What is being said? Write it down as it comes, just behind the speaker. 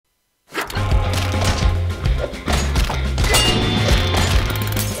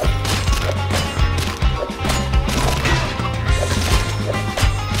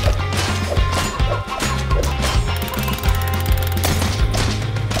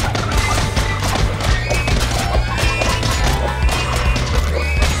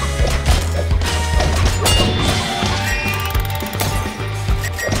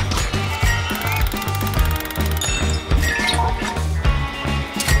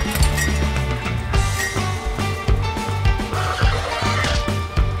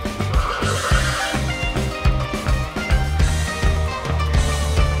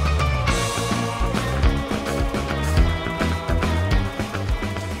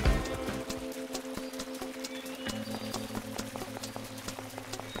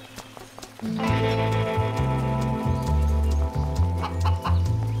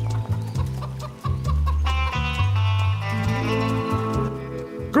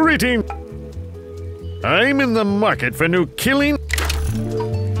Greeting. I'm in the market for new killing.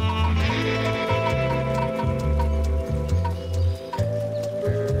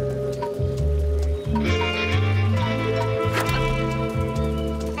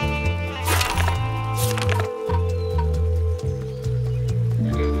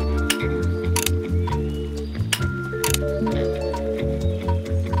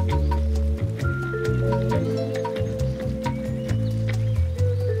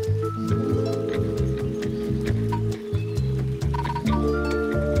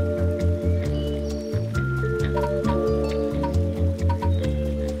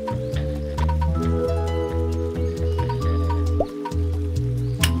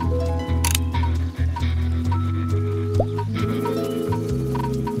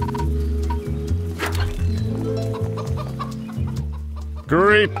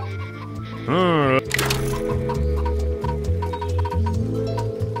 Great.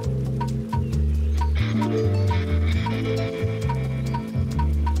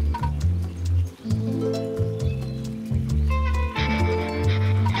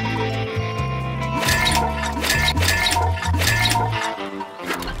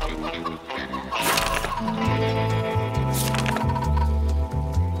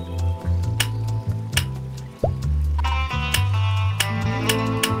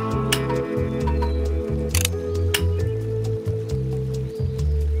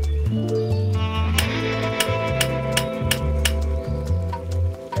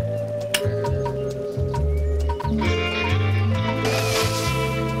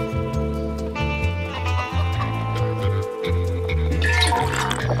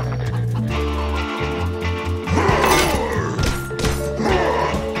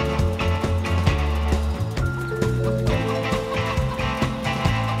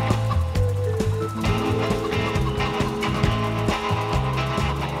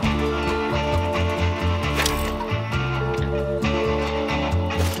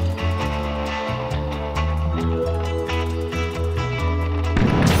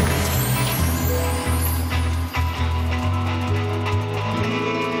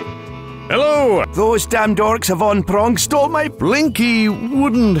 Hello! Those damned orcs of On Prong stole my... Blinky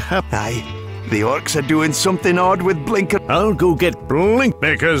wouldn't have... Aye, the orcs are doing something odd with Blinker. I'll go get Blink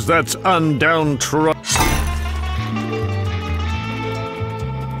because that's undowntrodden.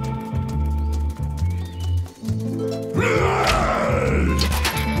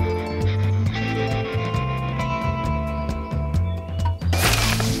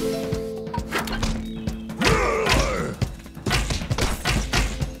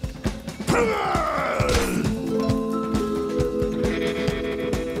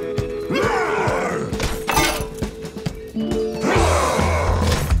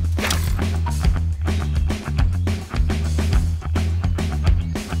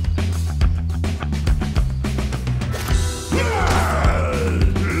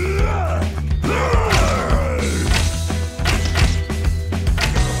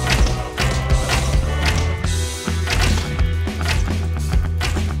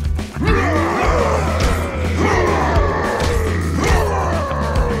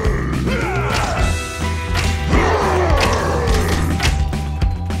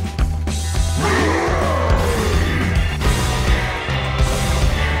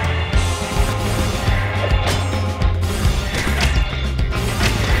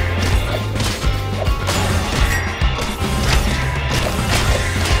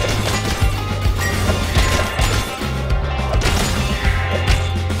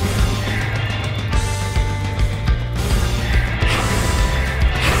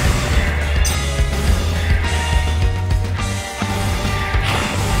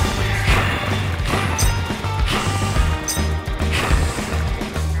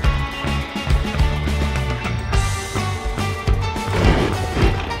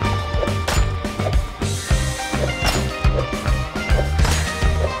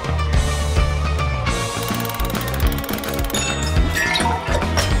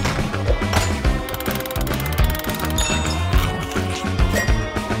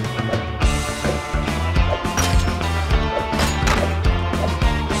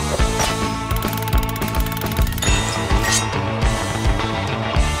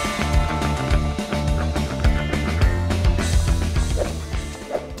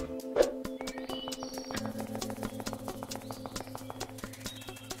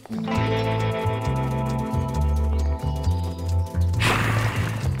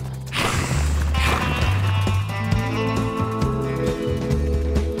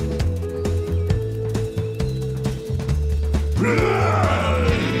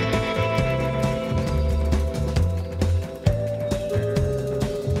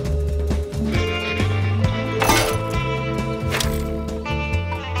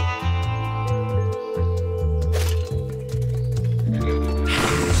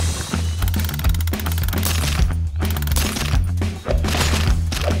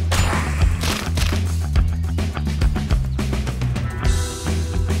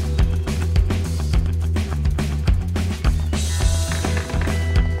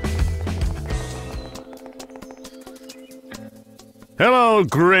 Hello,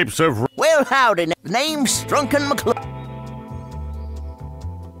 grapes of... Well, howdy. Name's Strunken McClure.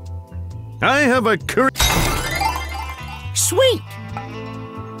 I have a Sweet.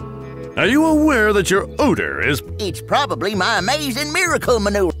 Are you aware that your odor is... It's probably my amazing miracle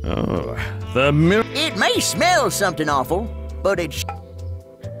manure. Oh, the mir... It may smell something awful, but it's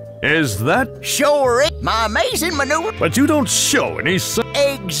Is that... sure it. My amazing manure. But you don't show any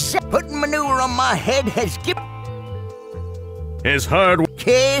Except putting manure on my head has given... is hard...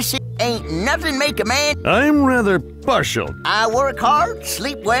 Kiss it. Ain't nothing make a man. I'm rather partial. I work hard,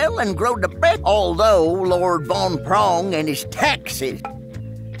 sleep well, and grow the bread. Although Lord Von Prong and his taxes.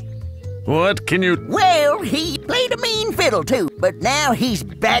 What can you... Well, he played a mean fiddle too, but now he's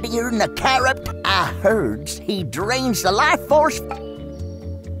battier than a carrot. I heards he drains the life force.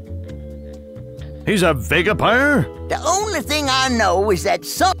 He's a vagabire? The only thing I know is that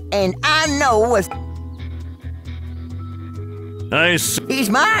and I know was he's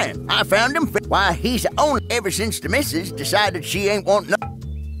mine. I found him. Why, he's only ever since the missus decided she ain't want no.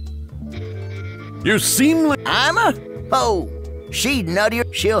 You seem like... I'm a... Oh, she nuttier.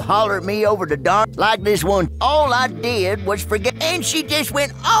 She'll holler at me over the dark like this one. All I did was forget, and she just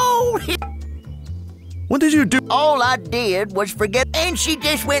went, oh... What did you do? All I did was forget, and she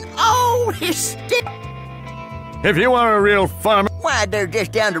just went, oh, his... If you are a real farmer... Why, they're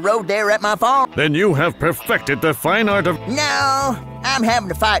just down the road there at my farm. Then you have perfected the fine art of... No, I'm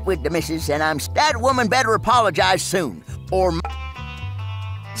having a fight with the missus, and that woman better apologize soon, or...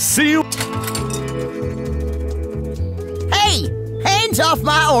 See you... Hey, hands off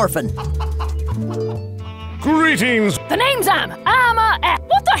my orphan. Greetings. The name's I'm a...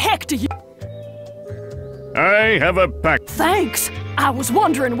 What the heck do you... I have a pack. Thanks. I was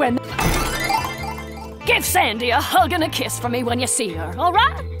wondering when... Give Sandy a hug and a kiss for me when you see her, all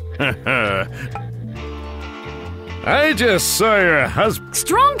right? I just saw your husband...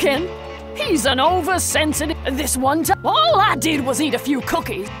 Strunken? He's an oversensitive... This one time... All I did was eat a few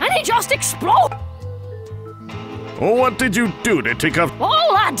cookies, and he just exploded. What did you do to take off...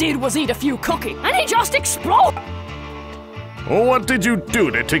 All I did was eat a few cookies, and he just exploded. What did you do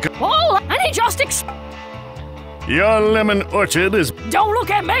to take off... And he just Your lemon orchard is... Don't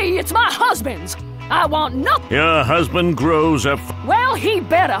look at me, it's my husband's. I want nothing. Your husband grows up... Well, he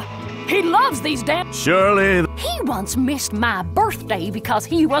better. He loves these damn... Surely... He once missed my birthday because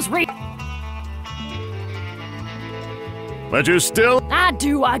he was But you still... I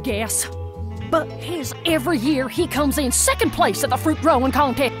do, I guess. But every year he comes in second place at the fruit growing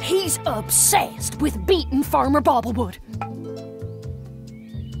contest. He's obsessed with beating Farmer Bobblewood.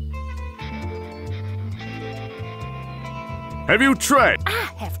 Have you tried? I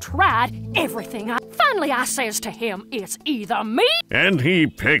have tried everything. Finally, I says to him, it's either me... And he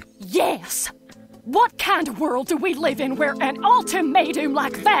picked... Yes. What kind of world do we live in where an ultimatum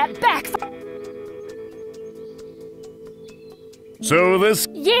like that So this...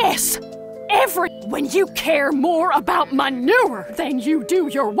 Yes. When you care more about manure than you do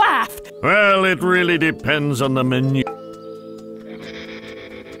your wife. Well, it really depends on the menu.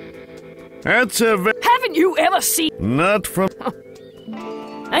 That's a... Haven't you ever seen... Not from...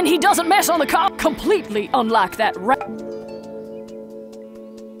 And he doesn't mess on the car. Completely unlike that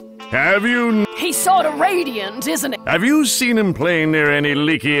Have you... He's sort of radiant, isn't it? Have you seen him play near any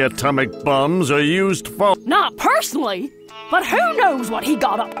leaky atomic bombs or used fall... Not personally, but who knows what he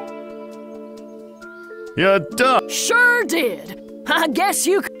got up. Your dog... Sure did. I guess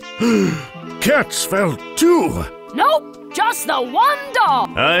you... Cats fell too. Nope, just the one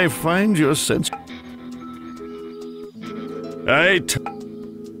dog. I find your sense...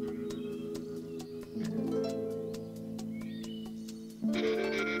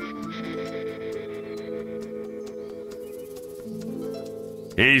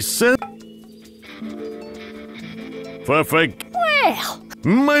 He said... Well...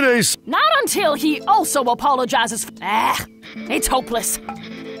 Might I... Not until he also apologizes for... it's hopeless.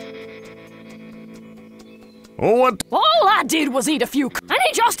 What? All I did was eat a few... And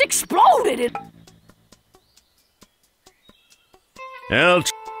he just exploded it.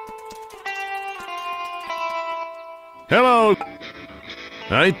 Hello.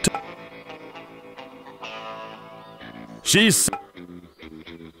 She's...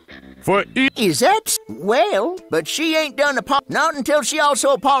 Is that... Well, but she ain't done not until she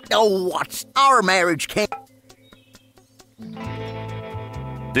also Oh, what's... Our marriage can't...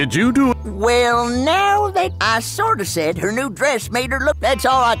 Did you do... Well, now that... I sort of said her new dress made her look... That's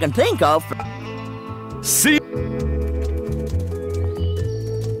all I can think of. See...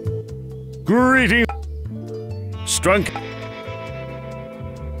 Greetings... Strunk...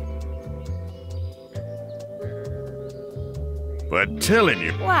 but telling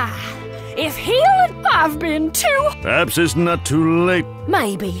you, Why, if he'll I've been too... perhaps it's not too late.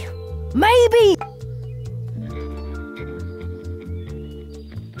 Maybe.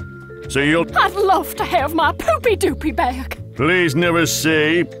 So you'll I'd love to have my poopy-doopy back. please never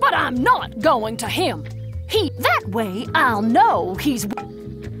say, But I'm not going to him. That way I'll know he's...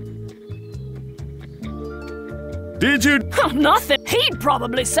 did you? Nothing. He'd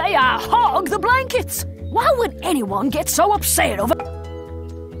probably say I hog the blankets. Why would anyone get so upset over...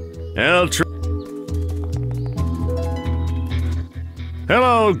 I'll try.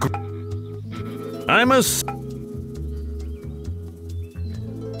 Hello, I'm a...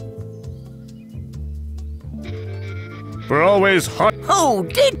 We're always hot. Oh,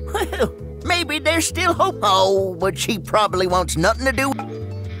 well, maybe there's still hope. Oh, but she probably wants nothing to do.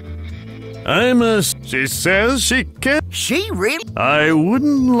 She says she can't. She really? I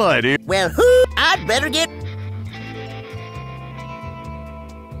wouldn't lie to you. Well, I'd better get...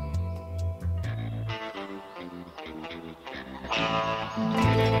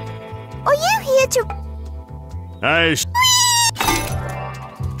 Are you here to...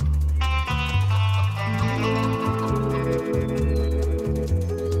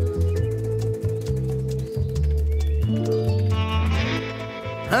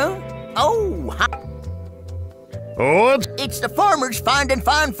 Huh? Oh, What? it's the farmers finding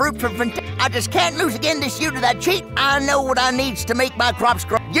fine fruit from... I just can't lose again this year to that cheat. I know what I needs to make my crops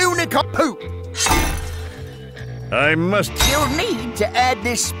grow. Unicorn poop. I must. You'll need to add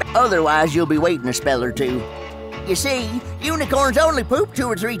this... Otherwise, you'll be waiting a spell or two. You see, unicorns only poop 2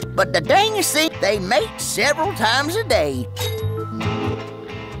 or 3... But the dangest thing, they mate several times a day.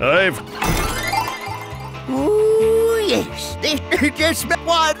 Ooh, yes. This just...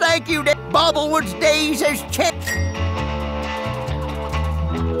 Why, thank you, that Bobblewood's days has changed.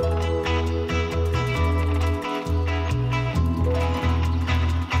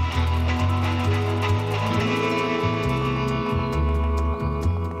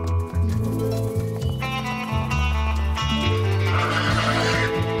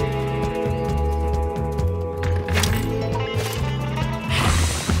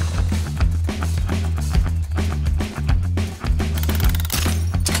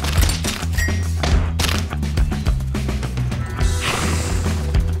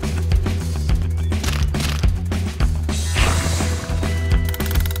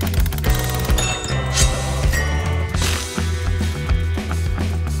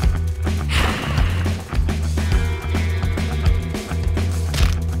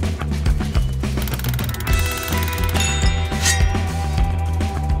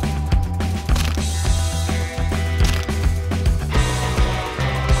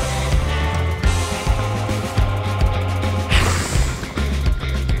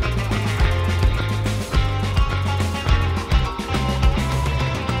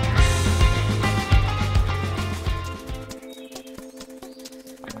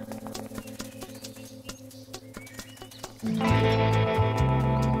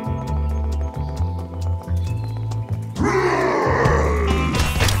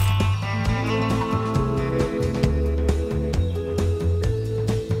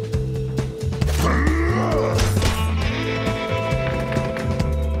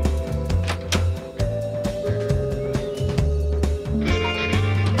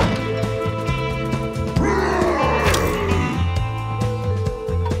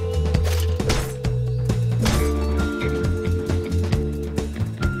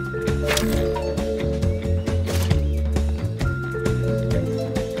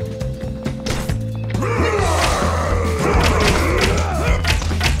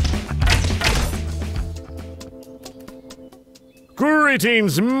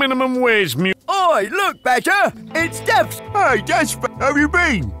 Greetings, minimum wage Oi, look, Badger! It's Devs! Hey, DeathSpank, how you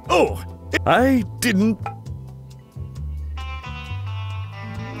been? Oh, I didn't.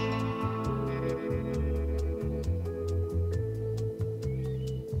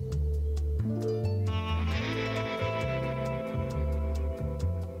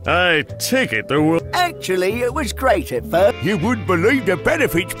 I take it there will. Actually, it was great at first. You wouldn't believe the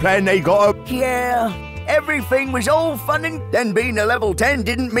benefits plan they got up. Yeah, everything was all fun and... Then being a level 10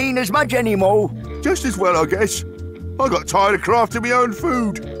 didn't mean as much anymore. Just as well, I guess. I got tired of crafting my own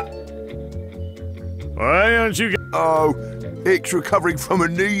food. Why aren't you? Oh, Ick's recovering from a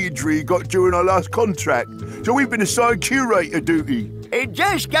knee injury he got during our last contract, so we've been assigned curator duty. It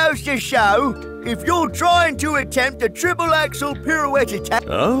just goes to show, if you're trying to attempt a triple axel pirouette attack...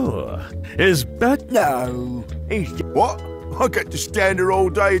 Oh, is that? No, he's... What? I get to stand there all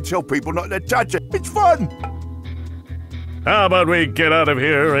day and tell people not to touch it. It's fun. How about we get out of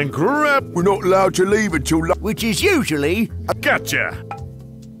here and grab... We're not allowed to leave until Which is usually... Gotcha!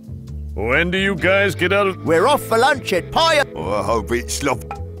 When do you guys get out of... We're off for lunch at Pie... Oh, I hope it's love.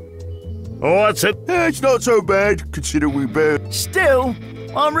 What's it? It's not so bad, considering we bear. Still,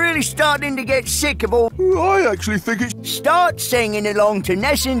 I'm really starting to get sick of all... I actually think it's... Start singing along to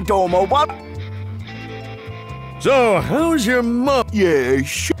Nessun Dorma what... So, how's your mom? Yeah,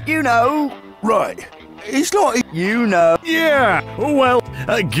 You know... Right. It's like... You know... Yeah, well,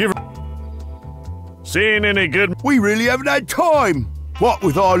 give... Seen any good... We really haven't had time. What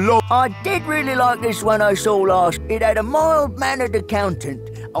with our long... I did really like this one I saw last. It had a mild-mannered accountant,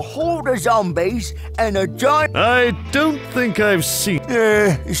 a horde of zombies, and a giant... I don't think I've seen...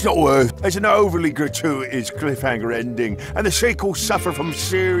 Yeah, it's not worth. It's an overly gratuitous cliffhanger ending, and the sequels suffer from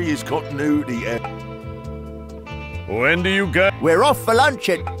serious continuity errors. When do you guys... We're off for lunch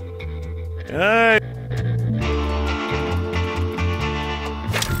at...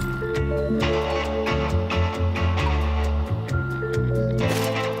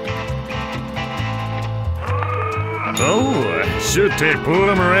 Oh, should take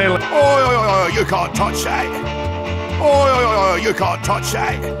Plumerale. Oh, you can't touch that. Oh, you can't touch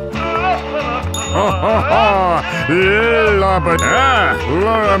that.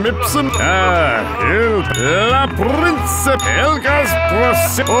 Laura Mipson. La Princess Helga's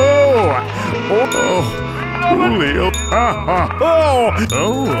Process. Julio.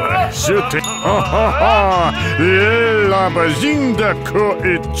 Should take. La Bazinda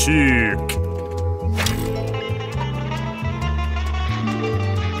Koichik.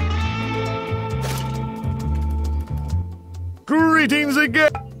 Greetings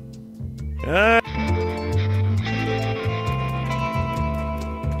again!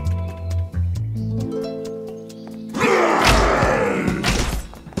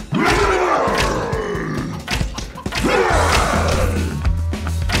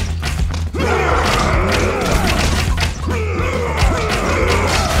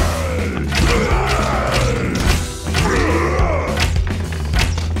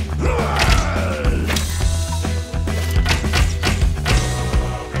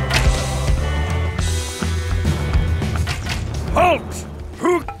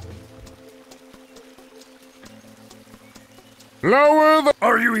 Lower the...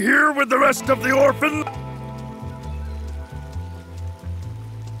 Are you here with the rest of the orphans?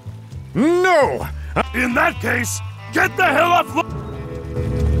 No! In that case, get the hell off the...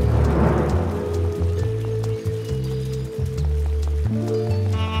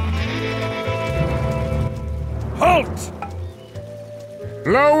 Halt!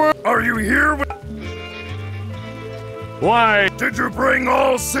 Lower... Are you here with... Why did you bring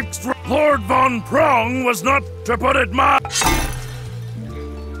all 6 Lord Von Prong was not, to put it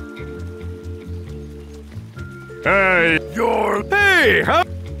Hey, you're... Hey, huh?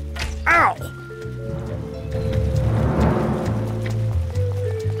 Ow!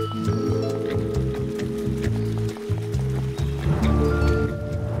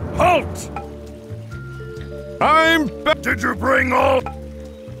 Halt! I'm... Did you bring all...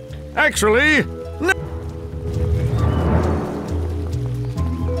 Actually... No.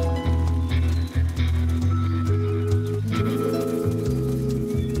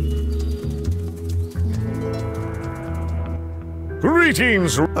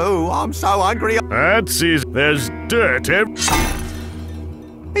 Greetings! Oh, I'm so hungry. That's easy. There's dirt Are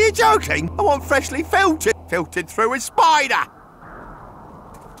you joking? I want freshly filtered. Filtered through a spider.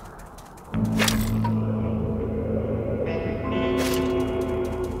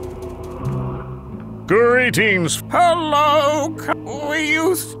 Greetings! Hello! We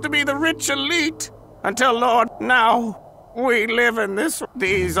used to be the rich elite until Lord. Now we live in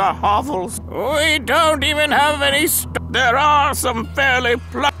these are hovels. We don't even have any. There are some fairly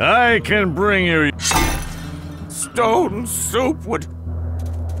I can bring you. Stone soup would.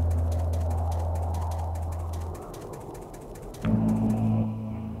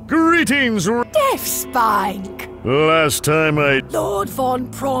 Greetings! DeathSpank! Last time Lord Von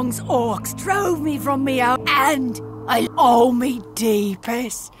Prong's orcs drove me from me out, and I owe me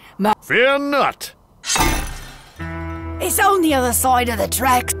deepest. Fear not! It's on the other side of the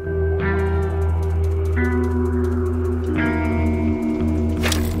tracks.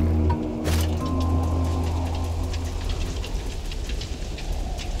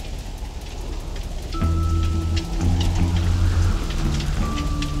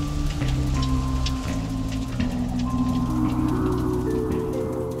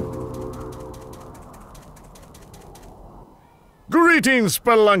 Greetings,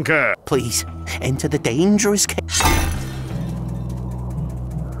 Spelunker! Please, enter the dangerous cave.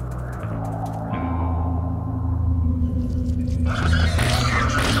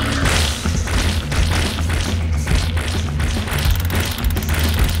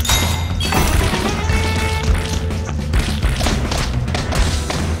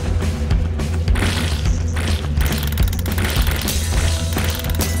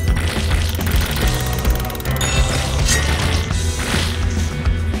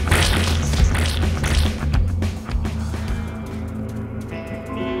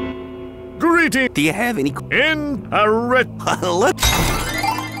 Greeting. Do you have any... In a ret... Look.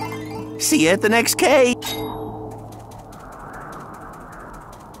 See you at the next cave.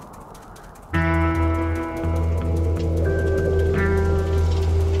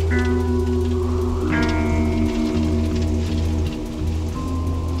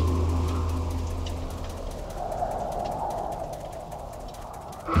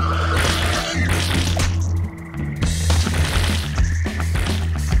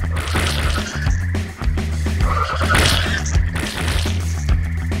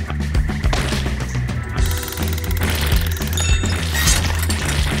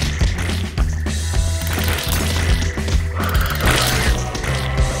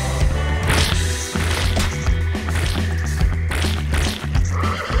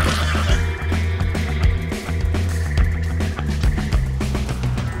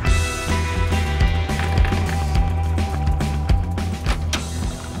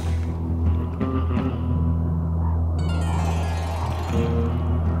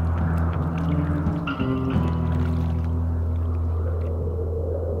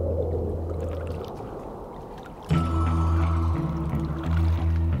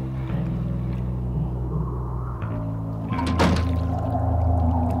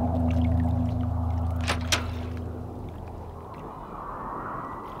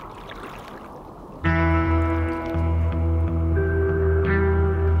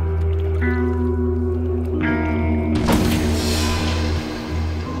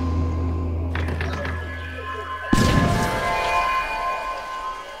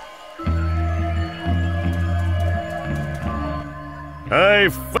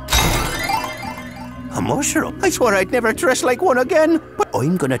 A mushroom? I swore I'd never dress like one again. But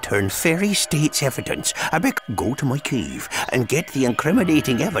I'm gonna turn fairy state's evidence. I bet go to my cave and get the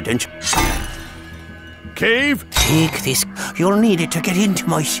incriminating evidence. Cave? Take this. You'll need it to get into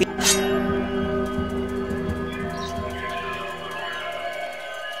my cave.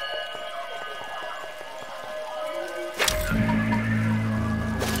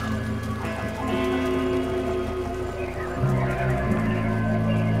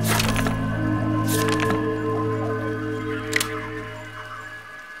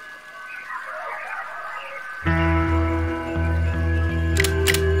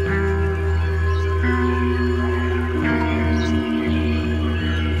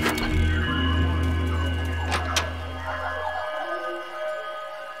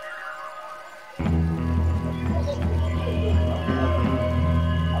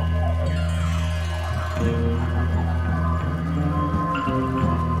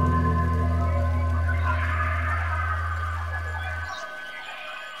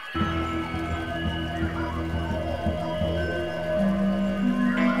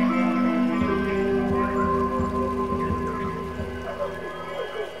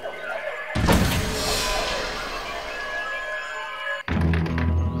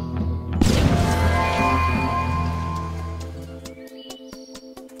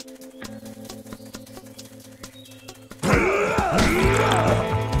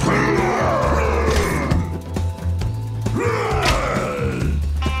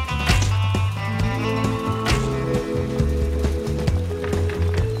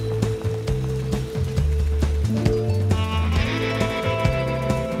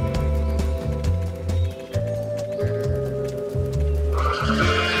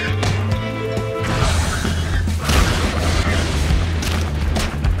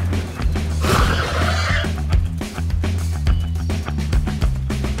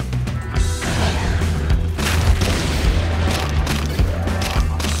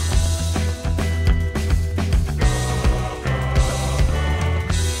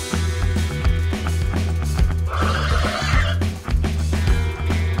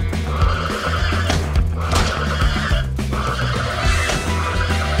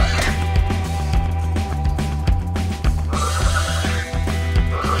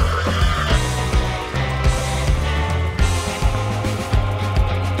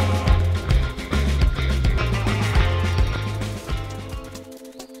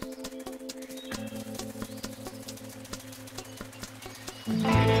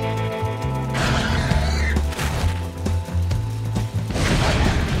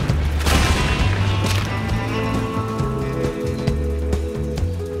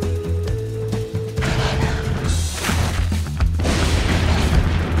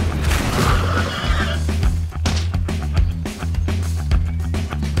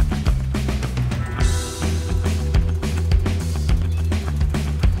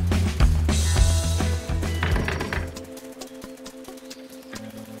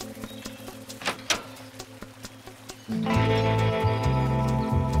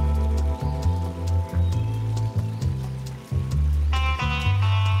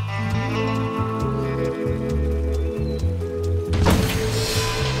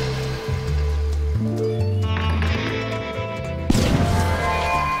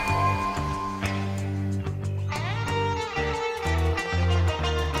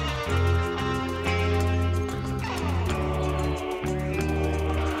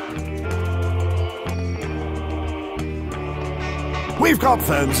 We've got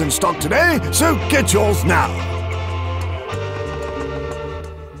phones in stock today, so get yours now.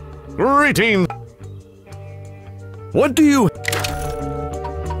 Greetings. What do you...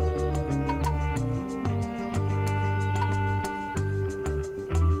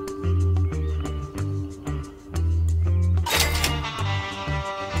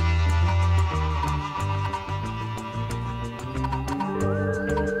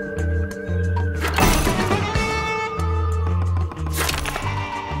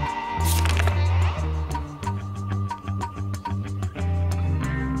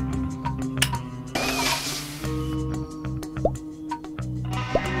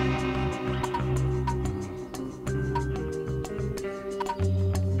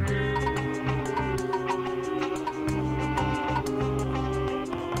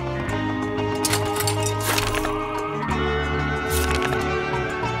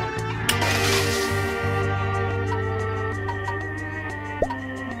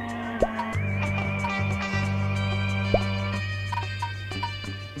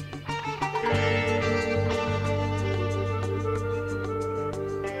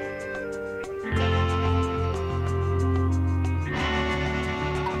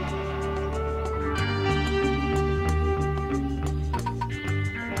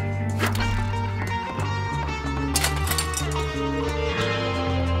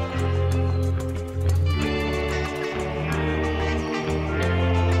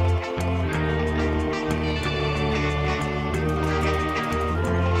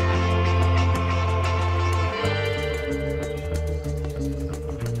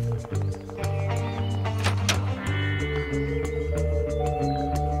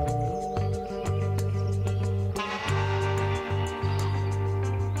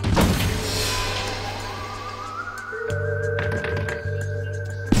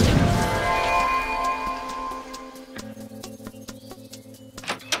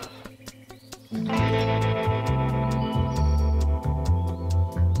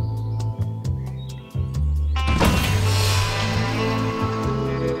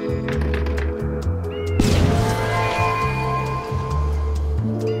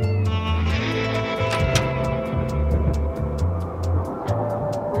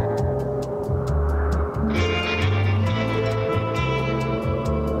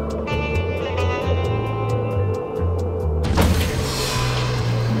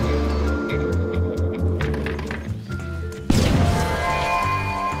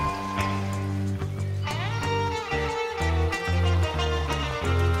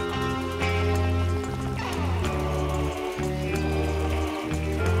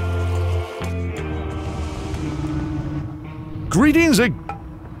 Greetings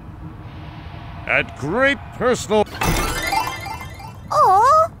at great personal...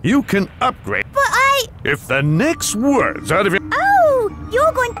 Oh, You can upgrade but I... if the next words out of your... Oh,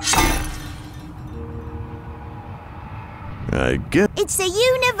 you're going... I get... It's a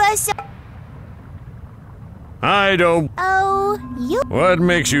universal... I don't... Oh, you... What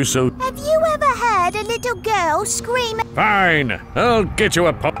makes you so... Have you ever heard a little girl scream... Fine, I'll get you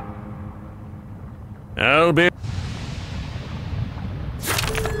a pop... I'll be...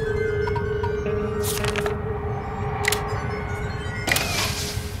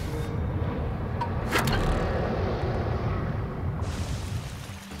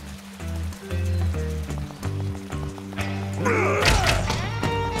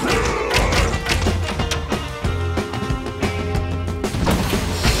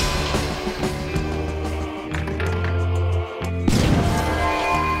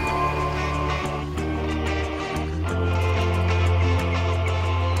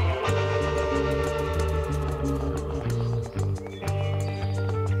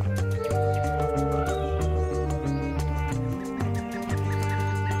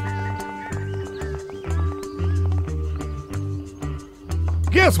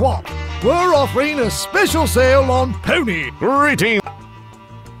 Guess what? We're offering a special sale on pony. Greetings.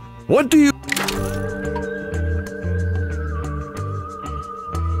 What do you...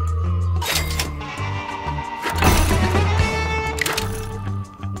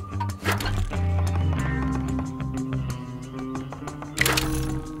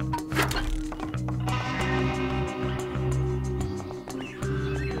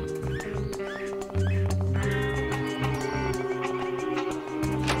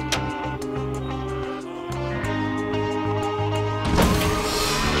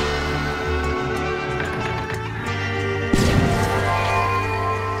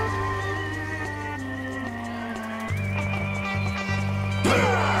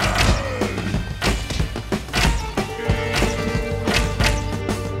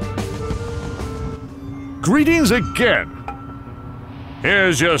 Greetings again.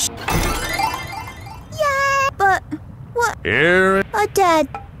 Here's your Yeah, but what? here. Oh, Dad,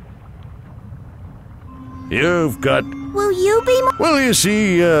 You've got. will you be my... Well, you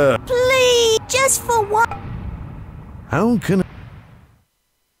see, Please, just for one. how can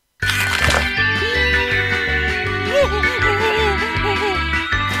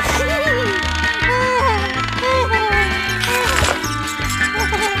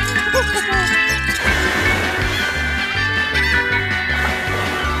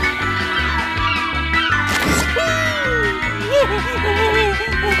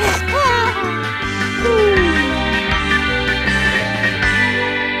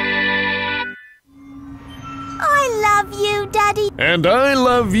I love you, Daddy. And I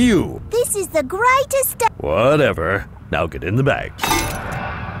love you. This is the greatest day. Whatever. Now get in the bag.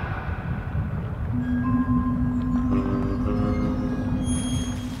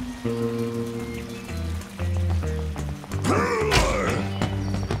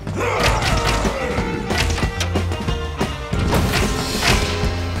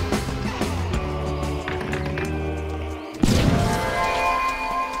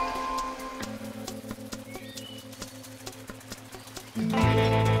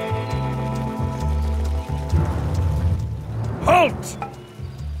 Halt!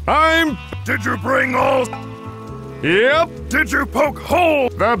 Did you bring all? Yep. Did you poke hole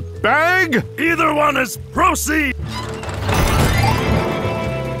the bag? Either one is proceed.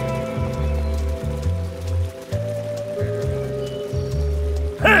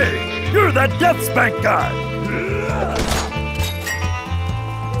 Hey, you're that DeathSpank guy.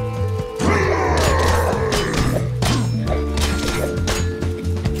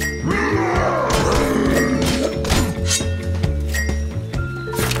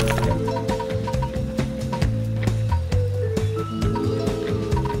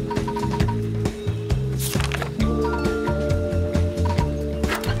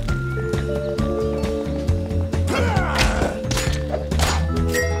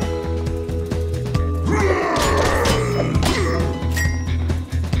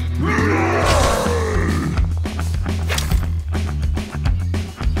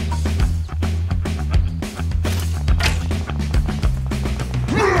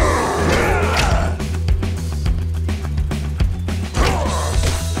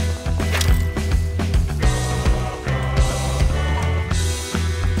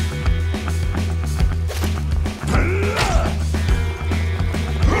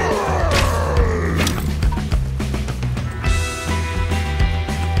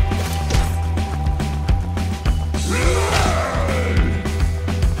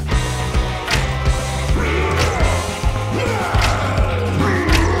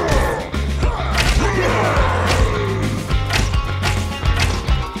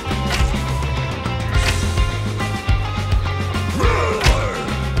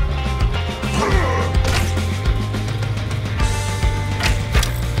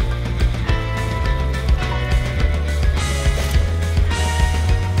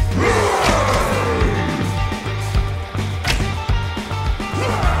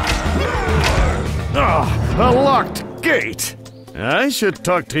 A locked gate. I should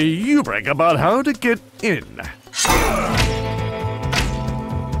talk to Ubrick about how to get in.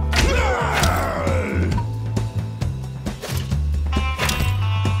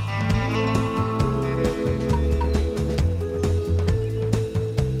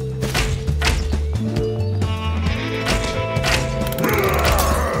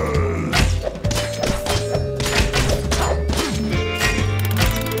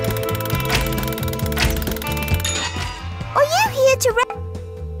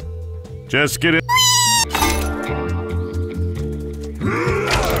 Just get in.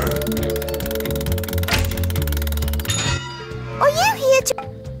 Are you here to...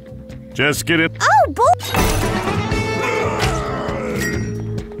 Just get in. Oh, boy!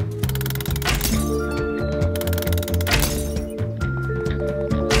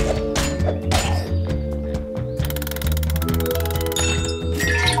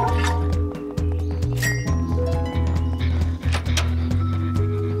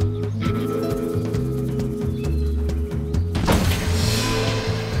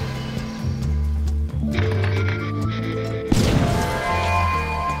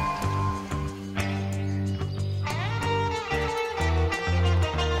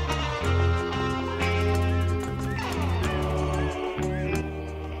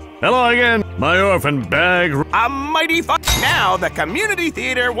 Hello again, my orphan bag. A mighty fuck. Now the community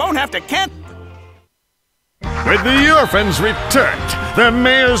theater won't have to With the orphans returned, the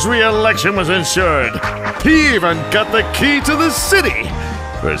mayor's re-election was ensured. He even got the key to the city.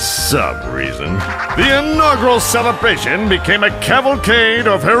 For some reason, the inaugural celebration became a cavalcade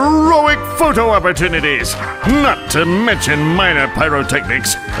of heroic photo opportunities. Not to mention minor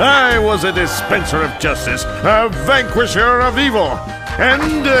pyrotechnics. I was a dispenser of justice, a vanquisher of evil,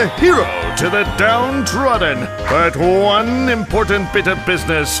 and a hero to the downtrodden. But one important bit of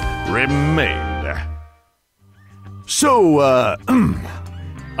business remained. So,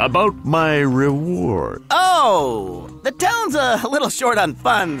 about my reward. Oh, the town's a little short on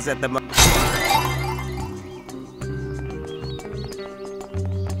funds at the moment.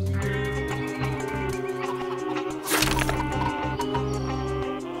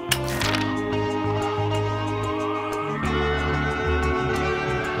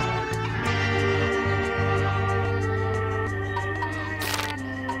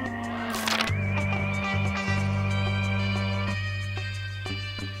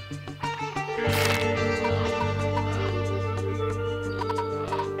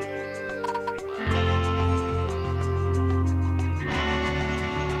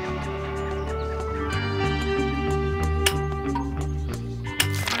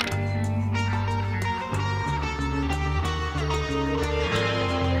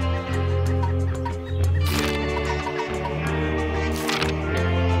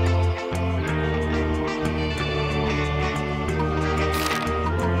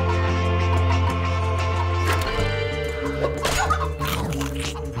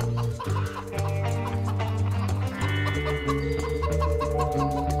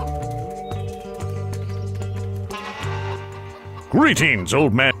 Greetings,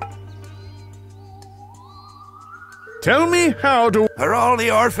 old man. Tell me how to... Are all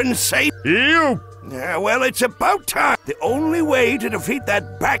the orphans safe? You... Well, it's about time. The only way to defeat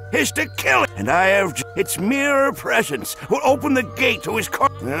that back is to kill it. And I have... Its mere presence will open the gate to his car.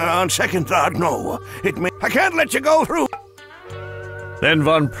 On second thought, no. I can't let you go through. Then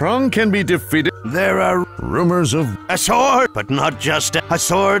Von Prong can be defeated. There are rumors of a sword, but not just a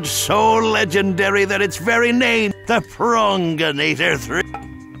sword so legendary that its very name, the Pronginator 3.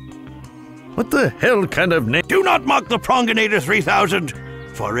 What the hell kind of name? Do not mock the Pronginator 3000,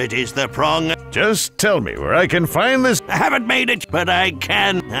 for it is the Prong. Just tell me where I can find this. I haven't made it, but I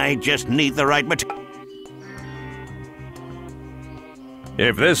can. I just need the right material.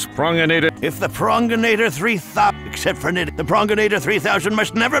 If this Pronginator... If the Pronginator 3000... Except for the Pronginator 3000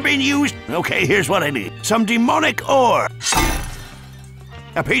 must never be used. Okay, here's what I need. Some demonic ore.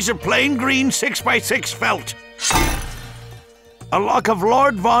 A piece of plain green 6x6 felt. A lock of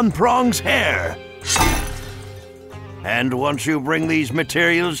Lord Von Prong's hair. And once you bring these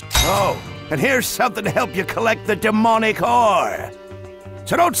materials... Oh, and here's something to help you collect the demonic ore.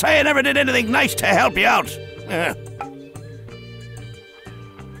 So don't say I never did anything nice to help you out.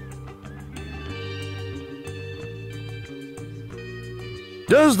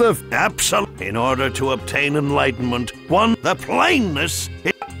 Does the... Absolutely. In order to obtain enlightenment, the plainness...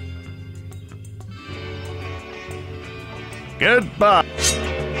 Goodbye.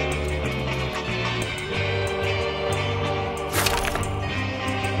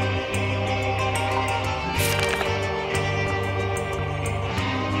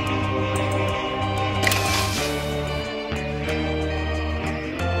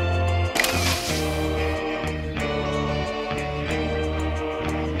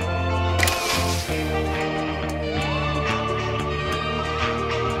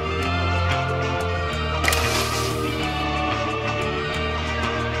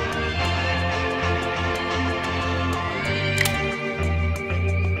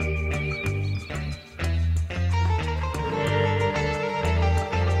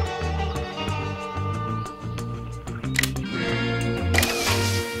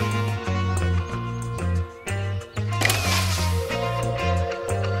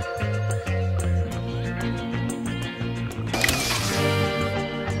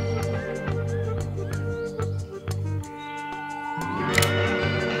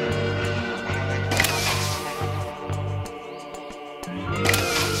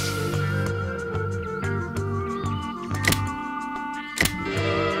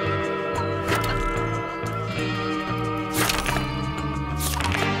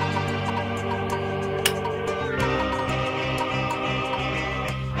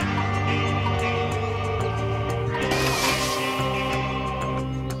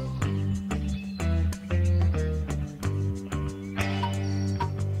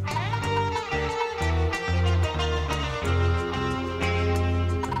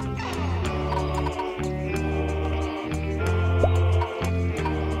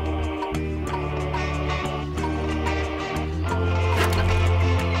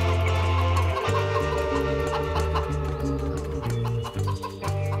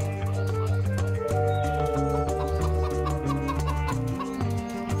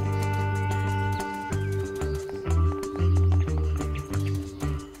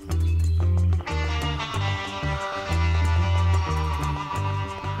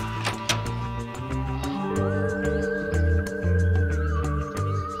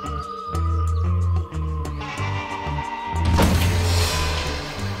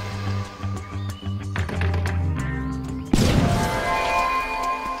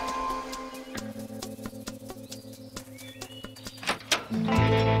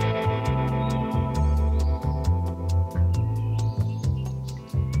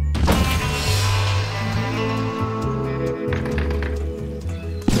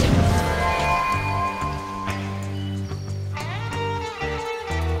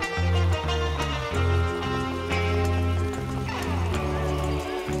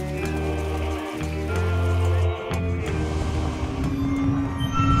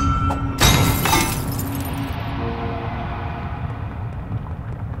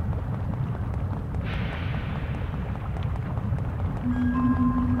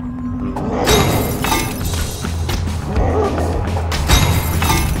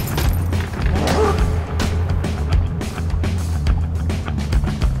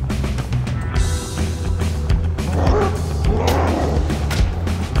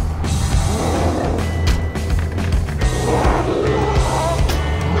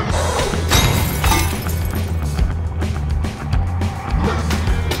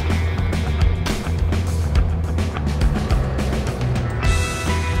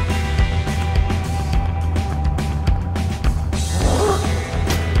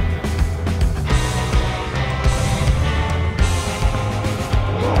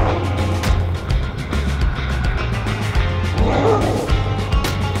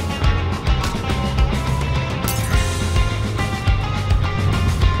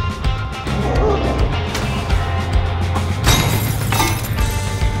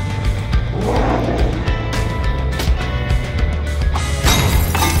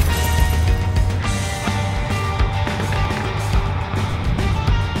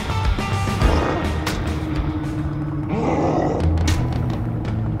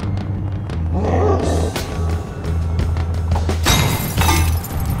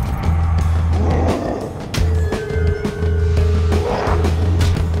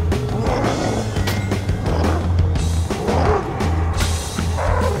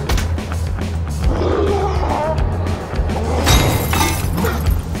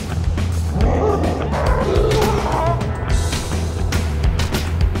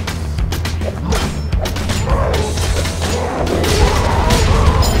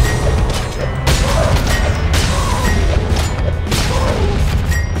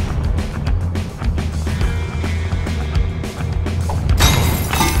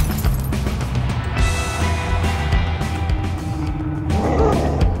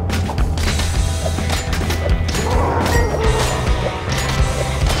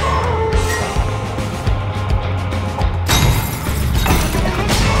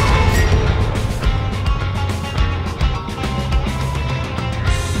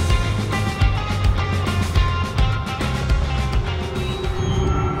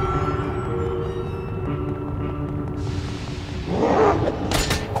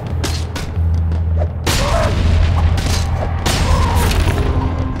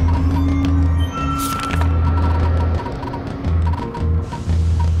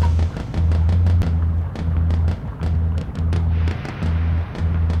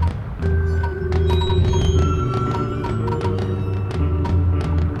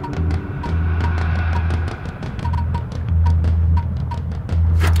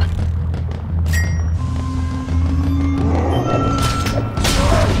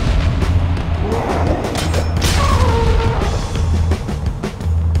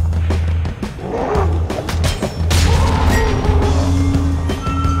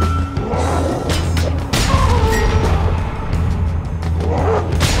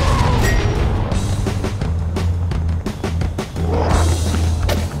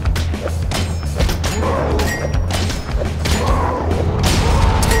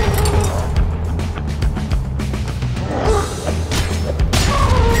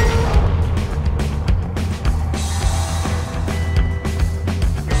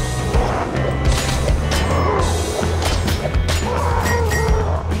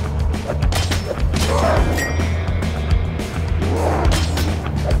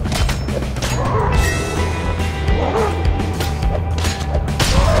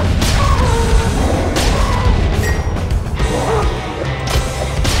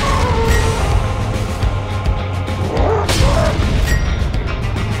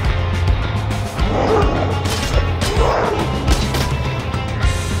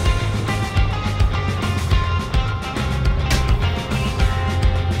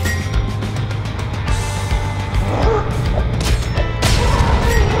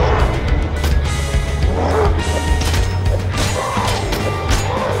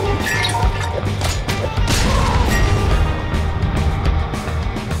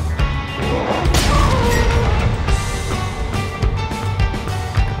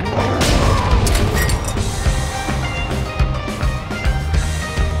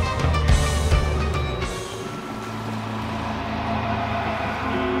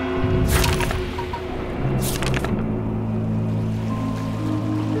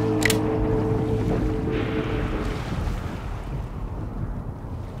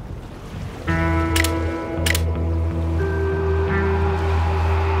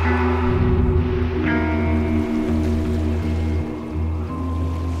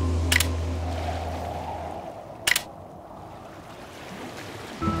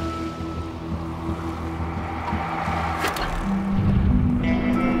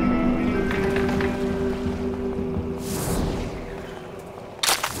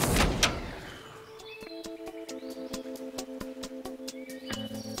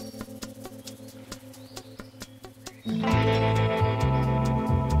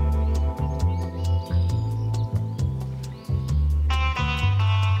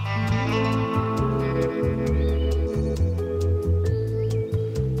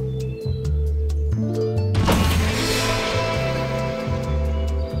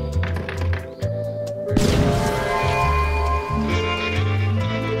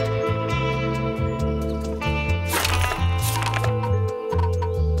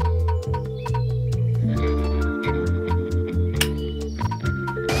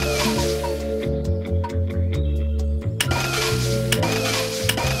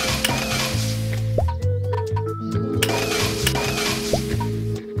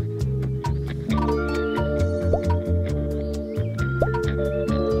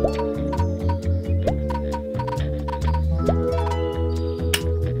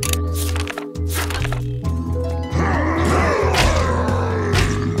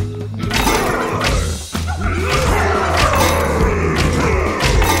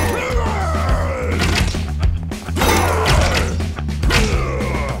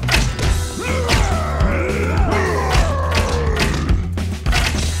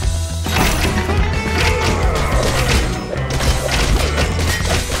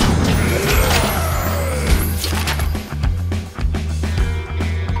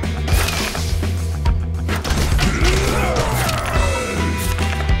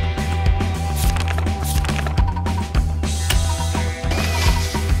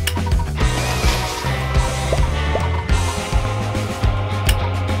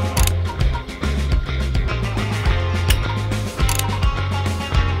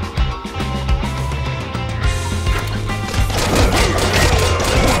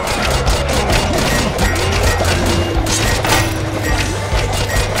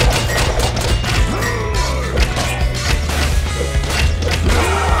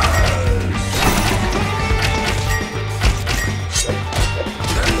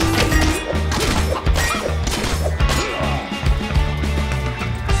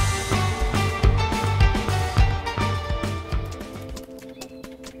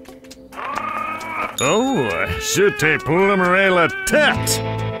 Oh, Chute Plumerella Tet.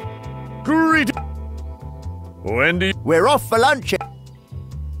 Greeting. When do you... We're off for lunch.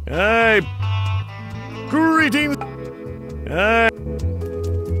 Aye. Greetings. Aye.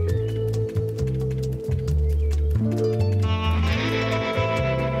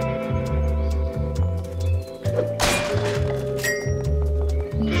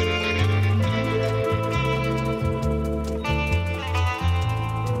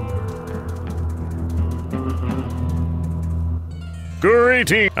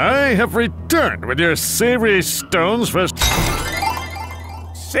 Greeting! I have returned with your savory stones for...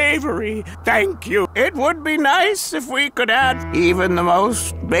 Savory, thank you. It would be nice if we could add even the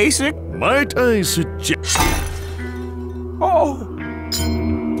most basic. Might I suggest... Oh!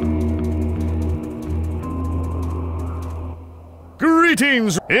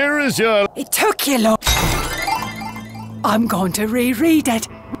 Greetings! Here is your... It took you long. I'm going to reread it.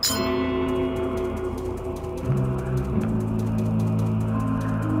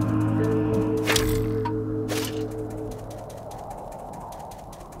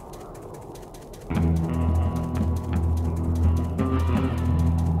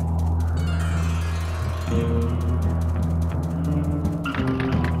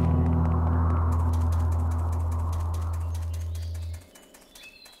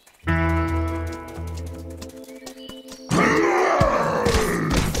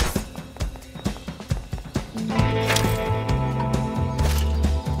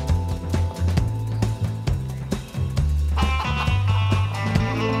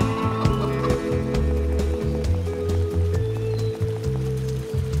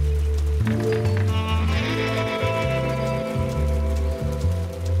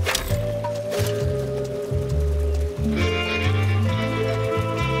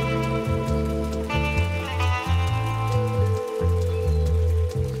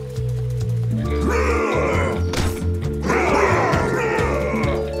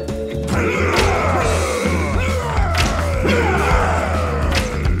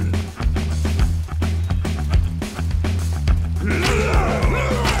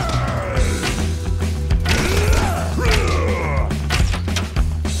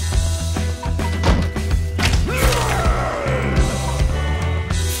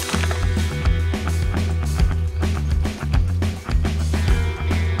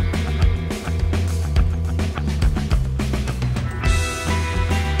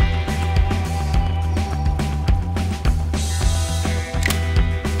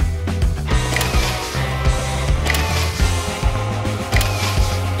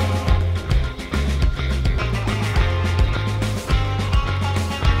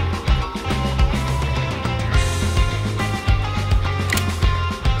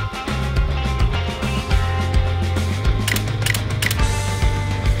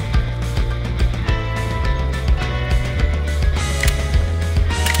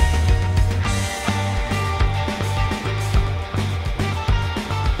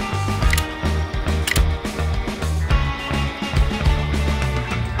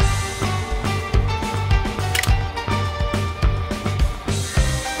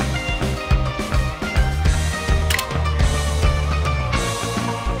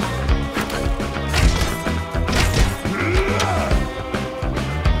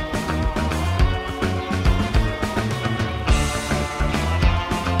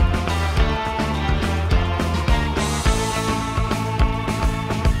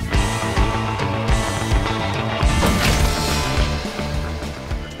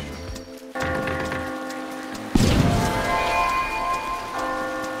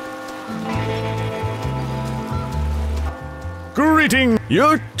 Greeting!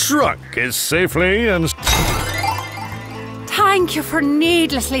 Your trunk is safely and... Thank you for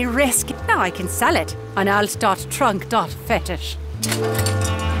needlessly risking. Now I can sell it on alt.trunk.fetish.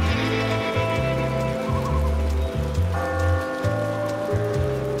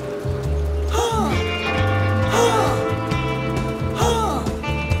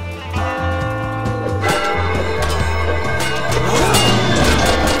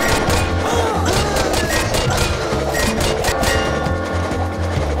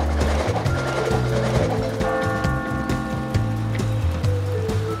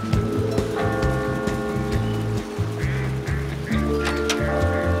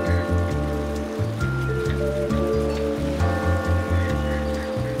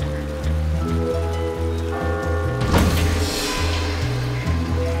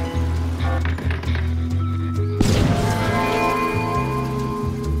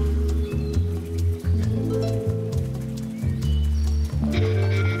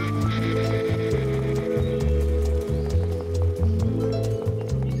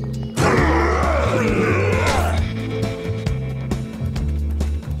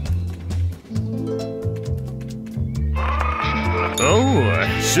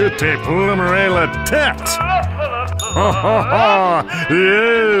 je te plumerai la tête. Ha ha ha!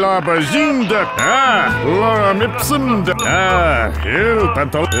 La bagine de... la mipsum de... il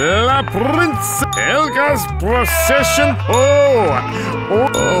pantal... La prince... Elga's procession...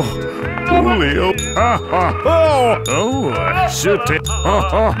 Julio... je te...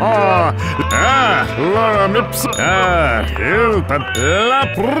 la mipsum... il pantal... La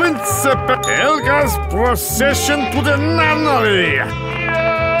prince... Elga's procession to the nunnery...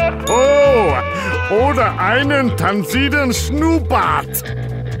 oder einen tanzenden Schnurrbart.